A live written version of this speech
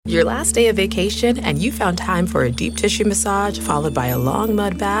Your last day of vacation and you found time for a deep tissue massage followed by a long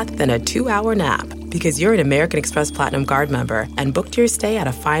mud bath, then a 2-hour nap. Because you're an American Express Platinum Card member and booked your stay at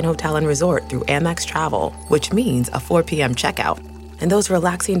a fine hotel and resort through Amex Travel, which means a 4 p.m. checkout. And those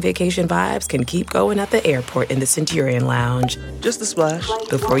relaxing vacation vibes can keep going at the airport in the Centurion Lounge. Just a splash.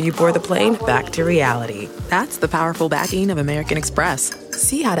 Before you board the plane, back to reality. That's the powerful backing of American Express.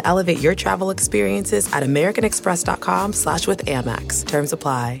 See how to elevate your travel experiences at americanexpress.com/withAmex. Terms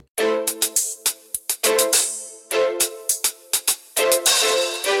apply.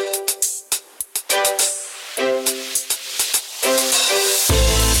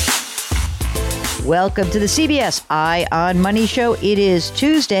 Welcome to the CBS Eye on Money show. It is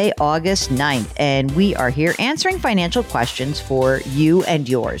Tuesday, August 9th, and we are here answering financial questions for you and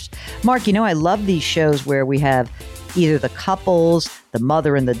yours. Mark, you know, I love these shows where we have either the couples, the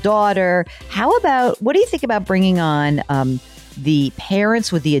mother and the daughter. What do you think about bringing on the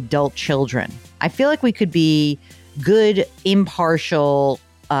parents with the adult children? I feel like we could be good, impartial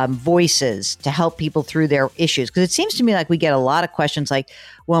voices to help people through their issues. Because it seems to me like we get a lot of questions like,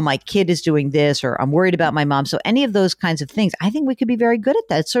 well, my kid is doing this, or I'm worried about my mom. So any of those kinds of things, I think we could be very good at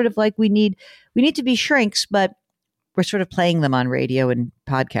that. It's sort of like we need to be shrinks, but we're sort of playing them on radio and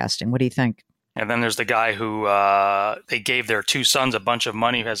podcasting. What do you think? And then there's the guy who they gave their two sons a bunch of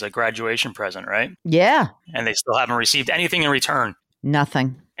money as a graduation present, right? Yeah. And they still haven't received anything in return.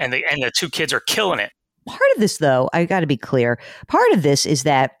 Nothing. And the two kids are killing it. Part of this, though, I got to be clear. Part of this is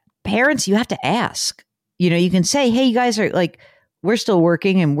that parents, you have to ask. You know, you can say, hey, you guys are like, we're still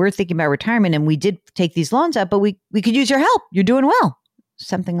working and we're thinking about retirement and we did take these loans out, but we could use your help. You're doing well.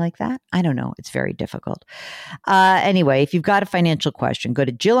 Something like that. I don't know. It's very difficult. Anyway, if you've got a financial question, go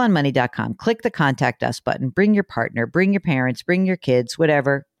to JillOnMoney.com, click the contact us button, bring your partner, bring your parents, bring your kids,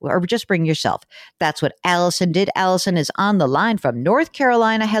 whatever, or just bring yourself. That's what Allison did. Allison is on the line from North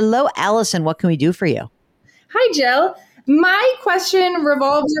Carolina. Hello, Allison. What can we do for you? Hi, Jill. My question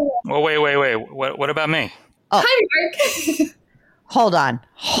revolves around... Well, wait. What about me? Oh. Hi, Mark. Hold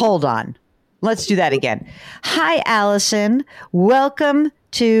on. Let's do that again. Hi, Allison. Welcome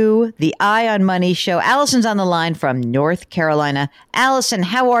to the Eye on Money show. Allison's on the line from North Carolina. Allison,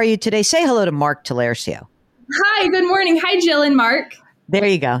 how are you today? Say hello to Mark Talercio. Hi, good morning. Hi, Jill and Mark. There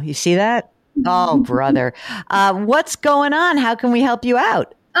you go. You see that? Oh, brother. What's going on? How can we help you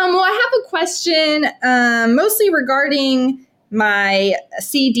out? Well, I have a question mostly regarding my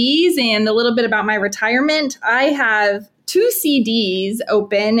CDs and a little bit about my retirement. I have 2 CDs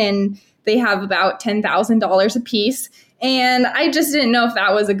open and they have about $10,000 a piece. And I just didn't know if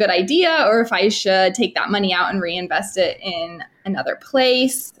that was a good idea or if I should take that money out and reinvest it in another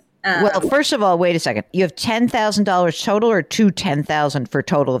place. Well, first of all, wait a second. You have $10,000 total or 2 $10,000 for a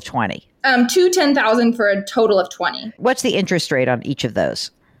total of 20? 2 $10,000 for a total of 20. What's the interest rate on each of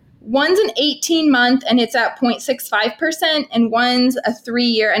those? One's an 18-month and it's at 0.65%, and one's a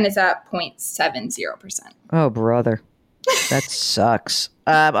 3-year and it's at 0.70%. Oh, brother. That sucks.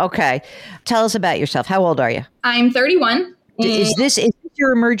 Okay. Tell us about yourself. How old are you? I'm 31. Is this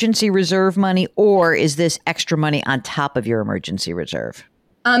your emergency reserve money, or is this extra money on top of your emergency reserve?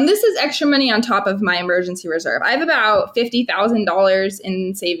 This is extra money on top of my emergency reserve. I have about $50,000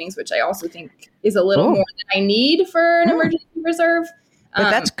 in savings, which I also think is a little more than I need for an emergency reserve. But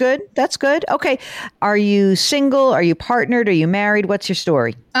that's good. That's good. Okay. Are you single? Are you partnered? Are you married? What's your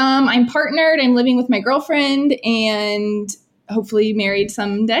story? I'm partnered. I'm living with my girlfriend and hopefully married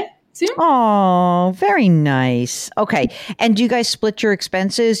someday soon. Oh, very nice. Okay. And do you guys split your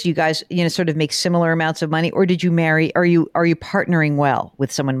expenses? You guys, sort of make similar amounts of money, or did you marry? Are you partnering well with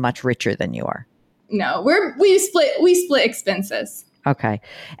someone much richer than you are? No, we split expenses. Okay.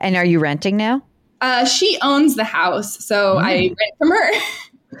 And are you renting now? She owns the house, so I rent from her.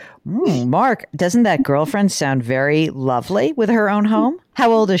 Mark, doesn't that girlfriend sound very lovely with her own home?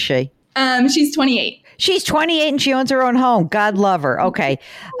 How old is she? She's 28. She's 28 and she owns her own home. God love her. Okay.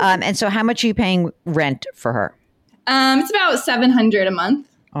 And so how much are you paying rent for her? It's about $700 a month.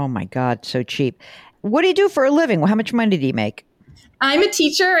 Oh my God, so cheap. What do you do for a living? How much money do you make? I'm a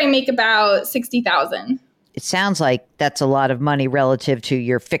teacher. I make about $60,000. It sounds like that's a lot of money relative to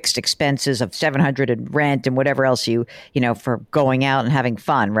your fixed expenses of $700 in rent and whatever else you for going out and having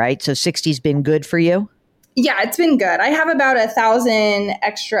fun, right? So 60's been good for you? Yeah, it's been good. I have about $1,000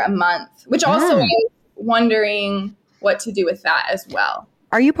 extra a month, which also I'm wondering what to do with that as well.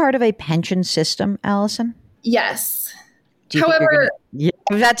 Are you part of a pension system, Allison? Yes. However, I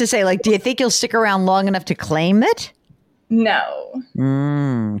was about to say, do you think you'll stick around long enough to claim it? No.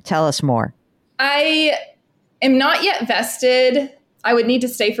 Tell us more. I am not yet vested I would need to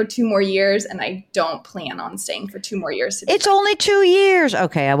stay for 2 more years, and I don't plan on staying for 2 more years. It's only 2 years.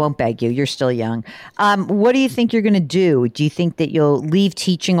 Okay, I won't beg you. You're still young. What do you think you're going to do? Do you think that you'll leave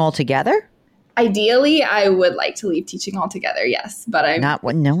teaching altogether? Ideally, I would like to leave teaching altogether, yes. But I'm not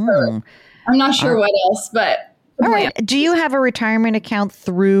sure what else, but... All right. Do you have a retirement account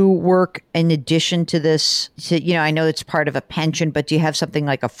through work in addition to this? I know it's part of a pension, but do you have something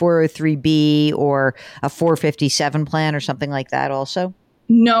like a 403B or a 457 plan or something like that also?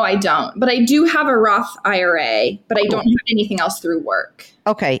 No, I don't. But I do have a Roth IRA, but I don't have anything else through work.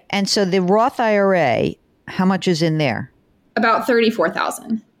 Okay. And so the Roth IRA, how much is in there? About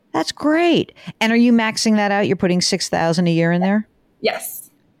 $34,000. That's great. And are you maxing that out? You're putting $6,000 a year in there? Yes.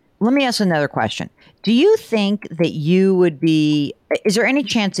 Let me ask another question. Do you think that is there any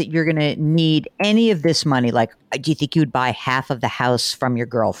chance that you're going to need any of this money? Like, do you think you would buy half of the house from your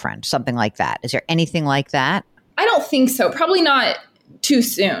girlfriend? Something like that. Is there anything like that? I don't think so. Probably not too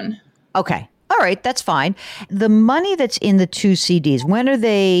soon. Okay. All right. That's fine. The money that's in the 2 CDs, when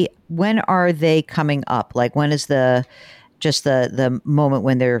are they coming up? Like, when is the moment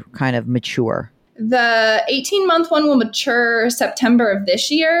when they're kind of mature? The 18-month one will mature September of this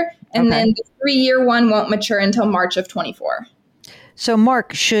year, and then the 3-year one won't mature until March of 24. So,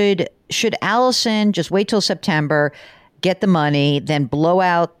 Mark, should Allison just wait till September, get the money, then blow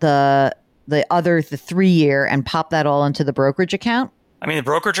out the 3-year and pop that all into the brokerage account? I mean, the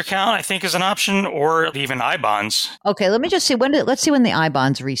brokerage account, I think, is an option, or even I-bonds. Okay, let me just see. Let's see when the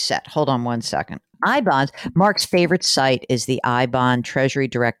I-bonds reset. Hold on one second. I-bonds, Mark's favorite site is the I-bond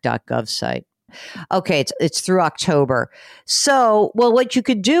treasurydirect.gov site. Okay, it's through October. So, well, what you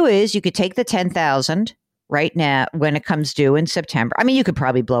could do is you could take the $10,000 right now when it comes due in September. I mean, you could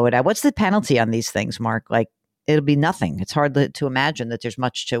probably blow it out. What's the penalty on these things, Mark? Like, it'll be nothing. It's hard to imagine that there's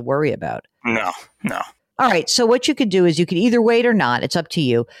much to worry about. No. All right. So what you could do is you could either wait or not. It's up to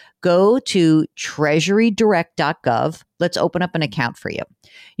you. Go to treasurydirect.gov. Let's open up an account for you.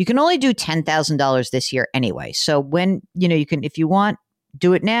 You can only do $10,000 this year anyway. So when, you can, if you want,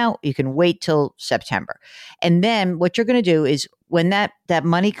 do it now. You can wait till September. And then what you're going to do is when that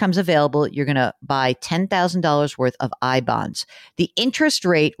money comes available, you're going to buy $10,000 worth of I-bonds. The interest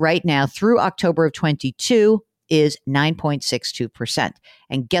rate right now through October of 22 is 9.62%.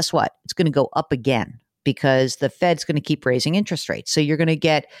 And guess what? It's going to go up again, because the Fed's going to keep raising interest rates. So you're going to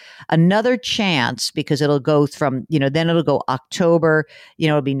get another chance, because it'll go from, then it'll go October,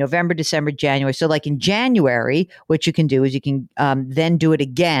 it'll be November, December, January. So like in January, what you can do is you can then do it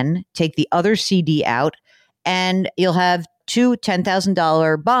again, take the other CD out, and you'll have 2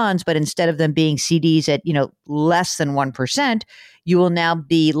 $10,000 bonds, but instead of them being CDs at, less than 1%, you will now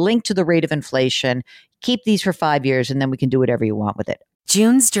be linked to the rate of inflation. Keep these for 5 years, and then we can do whatever you want with it.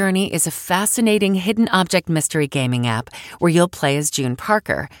 June's Journey is a fascinating hidden object mystery gaming app where you'll play as June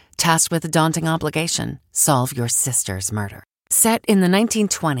Parker, tasked with a daunting obligation: solve your sister's murder. Set in the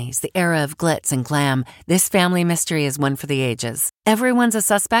 1920s, the era of glitz and glam, this family mystery is one for the ages. Everyone's a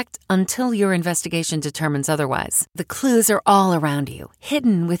suspect until your investigation determines otherwise. The clues are all around you,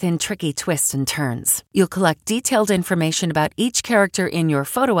 hidden within tricky twists and turns. You'll collect detailed information about each character in your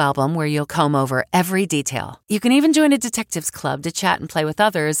photo album, where you'll comb over every detail. You can even join a detectives club to chat and play with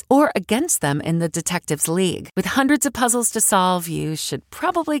others, or against them in the Detectives League. With hundreds of puzzles to solve, you should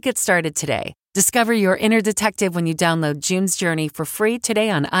probably get started today. Discover your inner detective when you download June's Journey for free today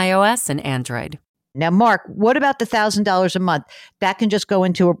on iOS and Android. Now, Mark, what about the $1,000 a month? That can just go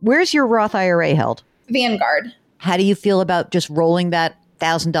into where's your Roth IRA held? Vanguard. How do you feel about just rolling that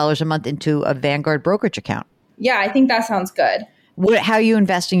 $1,000 a month into a Vanguard brokerage account? Yeah, I think that sounds good. How are you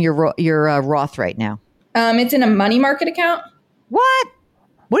investing your Roth right now? It's in a money market account. What?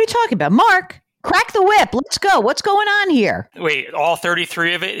 What are you talking about? Mark, crack the whip. Let's go. What's going on here? Wait, all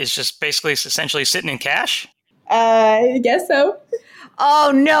 33 of it is just basically essentially sitting in cash? I guess so.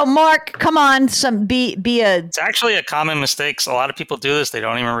 Oh no, Mark! Come on, It's actually a common mistake. A lot of people do this; they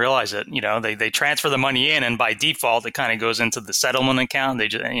don't even realize it. They transfer the money in, and by default, it kind of goes into the settlement account. They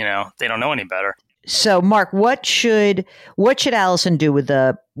just, they don't know any better. So, Mark, what should Allison do with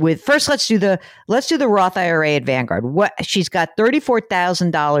first? Let's do the Roth IRA at Vanguard. She's got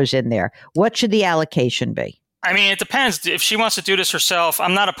 $34,000 in there. What should the allocation be? I mean, it depends. If she wants to do this herself,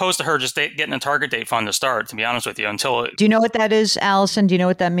 I'm not opposed to her just getting a target date fund to start, to be honest with you, until... Do you know what that is, Allison? Do you know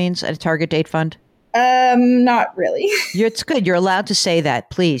what that means, a target date fund? Not really. It's good. You're allowed to say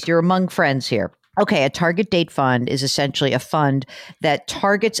that, please. You're among friends here. Okay, a target date fund is essentially a fund that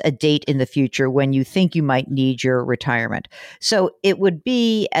targets a date in the future when you think you might need your retirement. So it would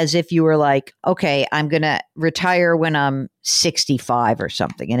be as if you were like, okay, I'm going to retire when I'm 65 or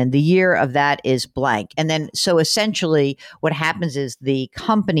something. And in the year of that is blank. And then, so essentially what happens is the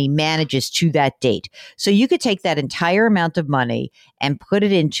company manages to that date. So you could take that entire amount of money and put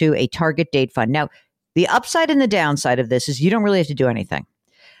it into a target date fund. Now, the upside and the downside of this is you don't really have to do anything.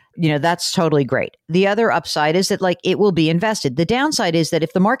 That's totally great. The other upside is that it will be invested. The downside is that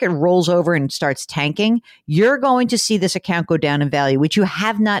if the market rolls over and starts tanking, you're going to see this account go down in value, which you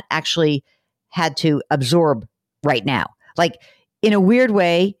have not actually had to absorb right now. In a weird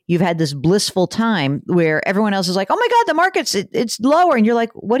way, you've had this blissful time where everyone else is like, oh my God, the market's it's lower. And you're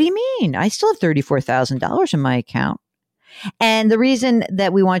like, what do you mean? I still have $34,000 in my account. And the reason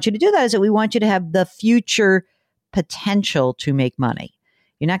that we want you to do that is that we want you to have the future potential to make money.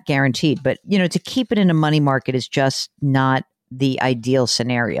 You're not guaranteed, but to keep it in a money market is just not the ideal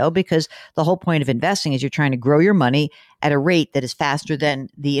scenario, because the whole point of investing is you're trying to grow your money at a rate that is faster than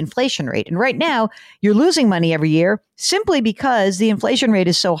the inflation rate. And right now you're losing money every year simply because the inflation rate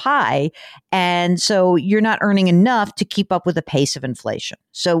is so high. And so you're not earning enough to keep up with the pace of inflation.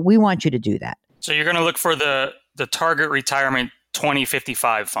 So we want you to do that. So you're going to look for the Target Retirement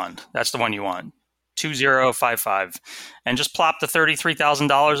 2055 fund. That's the one you want. 2055, and just plop the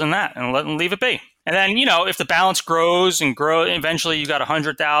 $33,000 in that and leave it be. And then, if the balance grows, eventually you got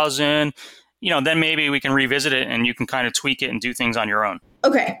 100,000, then maybe we can revisit it and you can kind of tweak it and do things on your own.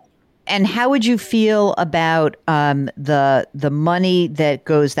 Okay. And how would you feel about the money that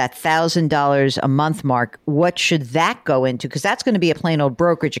goes that $1,000 a month mark? What should that go into? Because that's going to be a plain old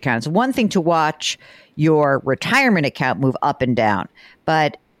brokerage account. It's one thing to watch your retirement account move up and down,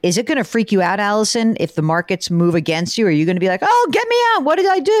 but is it going to freak you out, Allison, if the markets move against you? Are you going to be like, oh, get me out? What did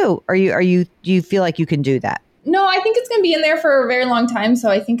I do? Do you feel like you can do that? No, I think it's going to be in there for a very long time. So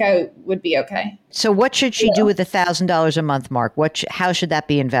I think I would be okay. So what should she do with the $1,000 a month mark? How should that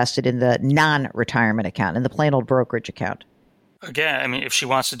be invested in the non-retirement account, in the plain old brokerage account? Again, if she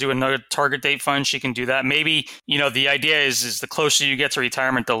wants to do another target date fund, she can do that. Maybe, the idea is the closer you get to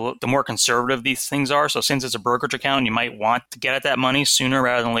retirement, the more conservative these things are. So since it's a brokerage account, you might want to get at that money sooner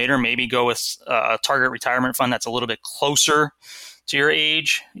rather than later. Maybe go with a target retirement fund that's a little bit closer to your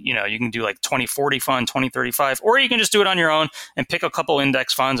age. You can do 2040 fund, 2035, or you can just do it on your own and pick a couple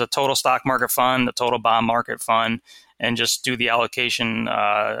index funds, a total stock market fund, a total bond market fund, and just do the allocation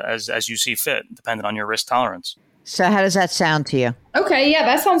as you see fit, depending on your risk tolerance. So how does that sound to you? Okay, yeah,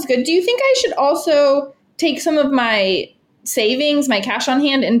 that sounds good. Do you think I should also take some of my savings, my cash on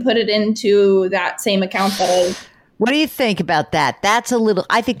hand, and put it into that same account What do you think about that?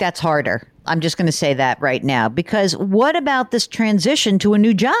 I think that's harder. I'm just going to say that right now, because what about this transition to a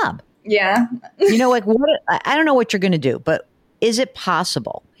new job? Yeah. I don't know what you're going to do, but is it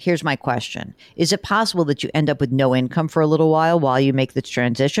possible? Here's my question. Is it possible that you end up with no income for a little while you make this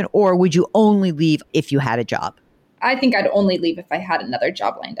transition, or would you only leave if you had a job? I think I'd only leave if I had another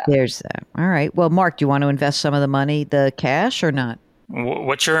job lined up. There's that. All right. Well, Mark, do you want to invest some of the money, the cash, or not?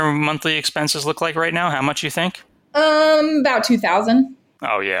 What's your monthly expenses look like right now? How much you think? About $2,000.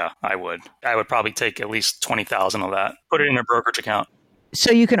 Oh yeah, I would. I would probably take at least 20,000 of that. Put it in a brokerage account.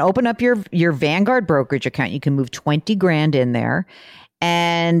 So you can open up your Vanguard brokerage account. You can move 20 grand in there.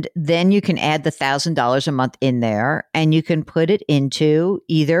 And then you can add the $1,000 a month in there, and you can put it into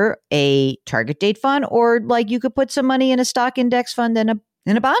either a target date fund, or you could put some money in a stock index fund and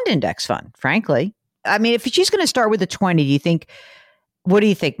a bond index fund, frankly. If she's going to start with a 20, what do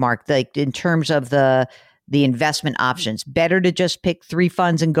you think, Mark? In terms of the investment options, better to just pick 3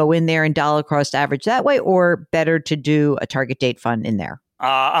 funds and go in there and dollar cost average that way, or better to do a target date fund in there?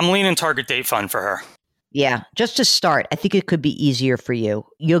 I'm leaning target date fund for her. Yeah, just to start, I think it could be easier for you.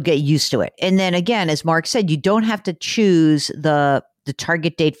 You'll get used to it. And then again, as Mark said, you don't have to choose the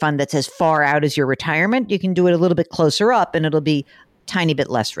target date fund that's as far out as your retirement. You can do it a little bit closer up, and it'll be a tiny bit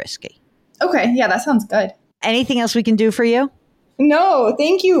less risky. Okay, yeah, that sounds good. Anything else we can do for you? No,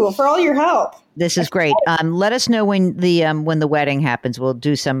 thank you for all your help. This is great. Let us know when the wedding happens. We'll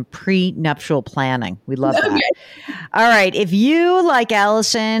do some prenuptial planning. We love that. Okay. All right. If you, like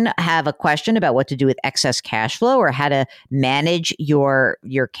Allison, have a question about what to do with excess cash flow, or how to manage your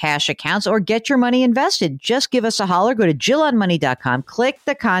cash accounts, or get your money invested, just give us a holler. Go to JillOnMoney.com, click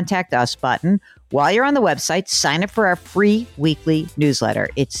the Contact Us button. While you're on the website, sign up for our free weekly newsletter.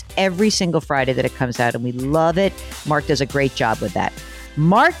 It's every single Friday that it comes out, and we love it. Mark does a great job with that.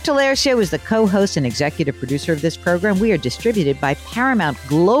 Mark Talercio is the co-host and executive producer of this program. We are distributed by Paramount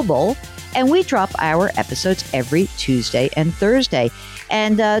Global, And we drop our episodes every Tuesday and Thursday.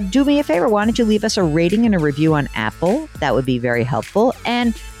 And do me a favor, why don't you leave us a rating and a review on Apple? That would be very helpful.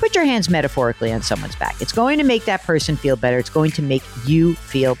 And put your hands metaphorically on someone's back. It's going to make that person feel better. It's going to make you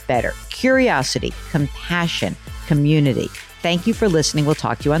feel better. Curiosity, compassion, community. Thank you for listening. We'll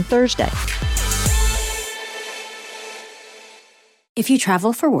talk to you on Thursday. If you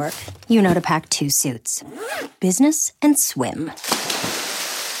travel for work, you know to pack 2 suits. Business and swim.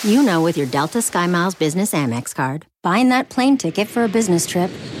 You know with your Delta SkyMiles Business Amex card, buying that plane ticket for a business trip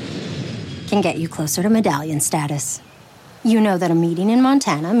can get you closer to medallion status. You know that a meeting in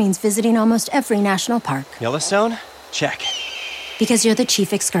Montana means visiting almost every national park. Yellowstone? Check. Because you're the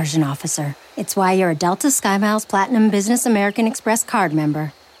chief excursion officer. It's why you're a Delta SkyMiles Platinum Business American Express card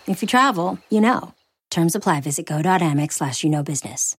member. If you travel, you know. Terms apply. Visit go.amex/you-know-business.